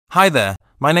Hi there,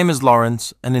 my name is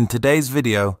Lawrence, and in today's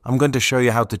video I'm going to show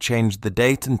you how to change the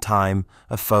date and time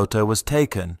a photo was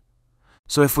taken.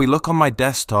 So if we look on my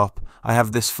desktop, I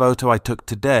have this photo I took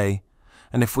today,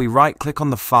 and if we right-click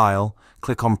on the file,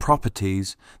 click on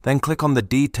Properties, then click on the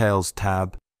Details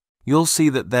tab, you'll see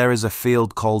that there is a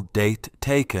field called Date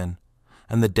Taken,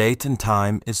 and the date and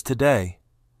time is today.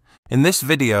 In this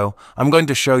video, I'm going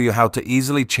to show you how to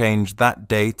easily change that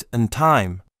date and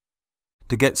time.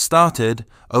 To get started,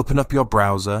 open up your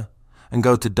browser and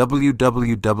go to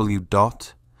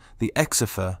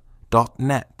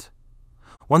www.theexifer.net.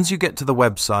 Once you get to the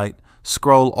website,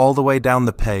 scroll all the way down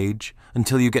the page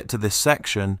until you get to this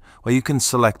section where you can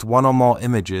select one or more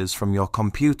images from your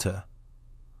computer.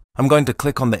 I'm going to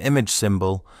click on the image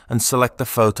symbol and select the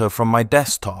photo from my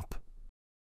desktop.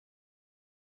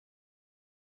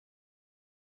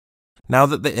 Now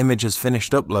that the image has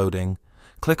finished uploading,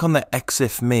 click on the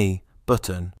Exif Me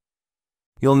button.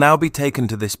 You'll now be taken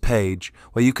to this page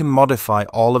where you can modify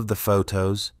all of the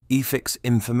photo's efix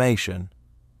information.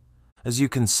 As you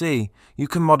can see, you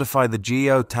can modify the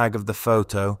geo tag of the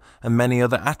photo and many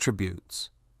other attributes.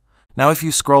 Now if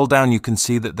you scroll down, you can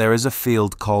see that there is a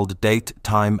field called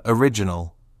DateTime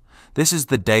Original. This is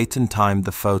the date and time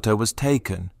the photo was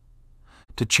taken.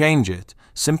 To change it,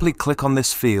 simply click on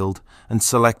this field and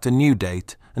select a new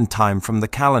date and time from the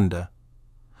calendar.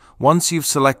 Once you've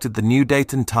selected the new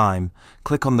date and time,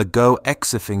 click on the Go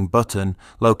Exifing button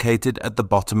located at the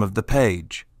bottom of the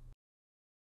page.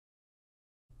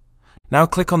 Now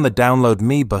click on the Download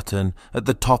Me button at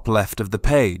the top left of the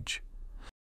page.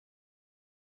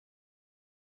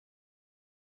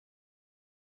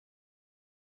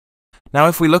 Now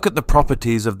if we look at the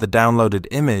properties of the downloaded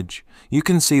image, you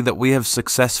can see that we have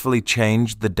successfully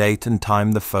changed the date and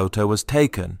time the photo was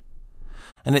taken.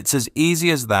 And it's as easy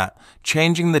as that.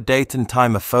 Changing the date and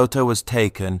time a photo was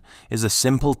taken is a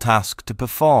simple task to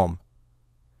perform.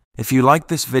 If you like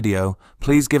this video,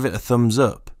 please give it a thumbs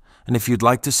up, and if you'd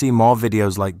like to see more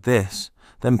videos like this,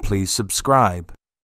 then please subscribe.